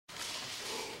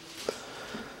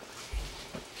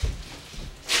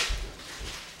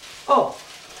Oh,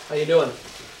 how you doing?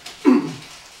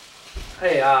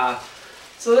 Hey,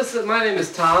 my name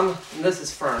is Tom, and this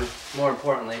is Fern, more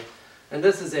importantly. And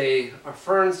this is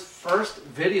Fern's first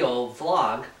video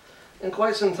vlog in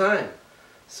quite some time.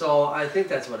 So I think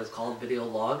that's what it's called, video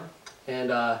log. And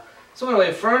so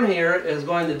anyway, Fern here is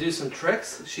going to do some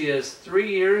tricks. She is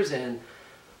 3 years and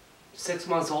 6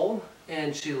 months old,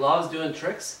 and she loves doing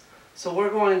tricks. So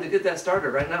we're going to get that started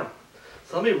right now.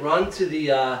 So let me run to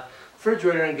the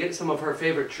refrigerator and get some of her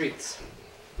favorite treats.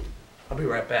 I'll be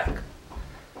right back.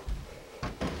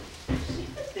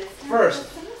 First,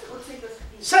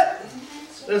 sit.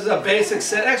 This is a basic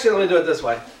sit. Actually, let me do it this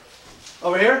way.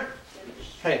 Over here.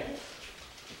 Hey.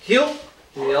 Heel,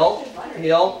 heel,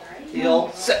 heel,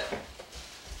 heel, sit.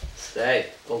 Stay.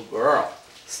 Good girl.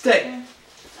 Stay.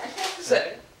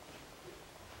 Sit.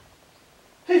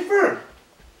 Hey, Fern.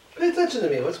 Pay attention to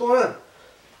me. What's going on?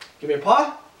 Give me a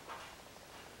paw.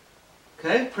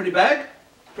 Okay, pretty bag.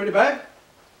 Pretty bag.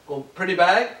 Go pretty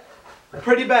bag.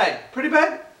 Pretty bag. Pretty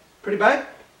bag. Pretty bag.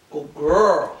 Good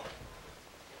girl.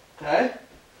 Okay.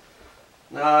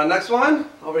 Next one.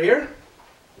 Over here.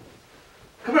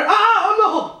 Come here.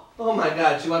 Oh, no! Oh my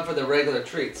God, she went for the regular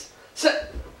treats.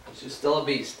 Sit. She's still a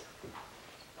beast.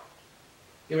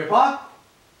 Give me a paw.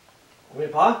 Give me a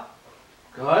paw.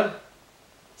 Good.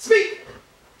 Speak.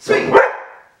 Speak.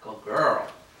 Good girl.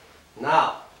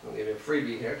 Now, I'll give you a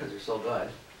freebie here because you're so good.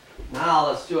 Now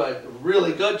let's do a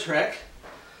really good trick.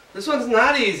 This one's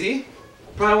not easy.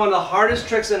 Probably one of the hardest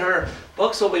tricks in her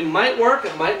book, so it might work,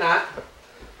 it might not.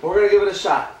 But we're going to give it a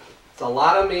shot. It's a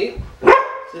lot of meat.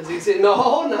 As you see,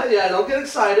 no, not yet. Don't get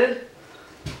excited.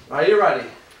 Are you ready?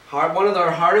 One of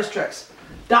our hardest tricks.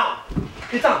 Down.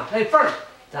 Get down. Hey, Fern.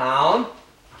 Down.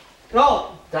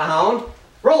 No. Down.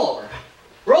 Roll over.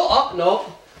 Roll up.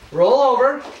 No. Roll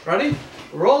over. Ready?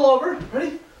 Roll over.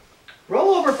 Ready?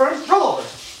 Roll over, Fern. Roll over.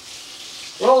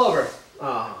 Roll over.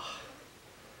 Oh,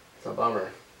 it's a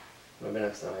bummer. Maybe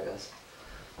next time, I guess.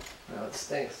 No, it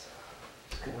stinks.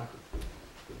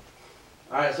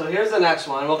 Alright, so here's the next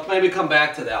one. We'll maybe come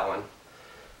back to that one.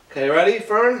 Okay, ready,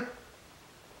 Fern?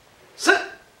 Sit!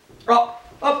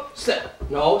 Up, sit.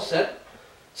 No, sit.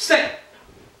 Stay!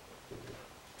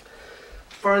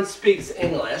 Fern speaks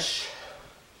English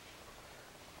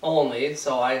only,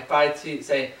 so if I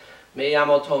say, me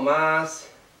llamo Tomás,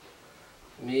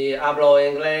 me hablo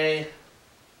inglés,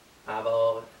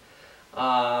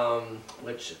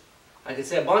 which I could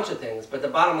say a bunch of things, but the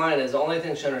bottom line is the only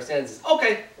thing she understands is,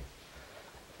 okay.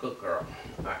 Good girl.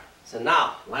 Alright, so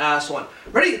now, last one.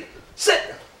 Ready?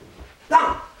 Sit!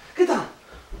 Down! Get down!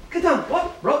 Get down!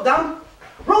 What? Roll down?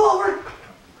 Roll over!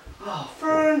 Oh,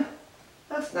 Fern,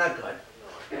 that's not good.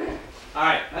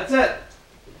 Alright, that's it.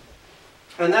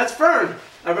 And that's Fern.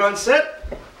 Everyone sit.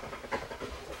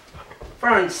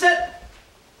 Fern, sit.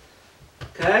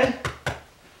 Okay.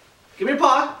 Give me a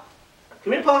paw.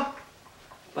 Give me a paw.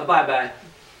 Bye-bye-bye.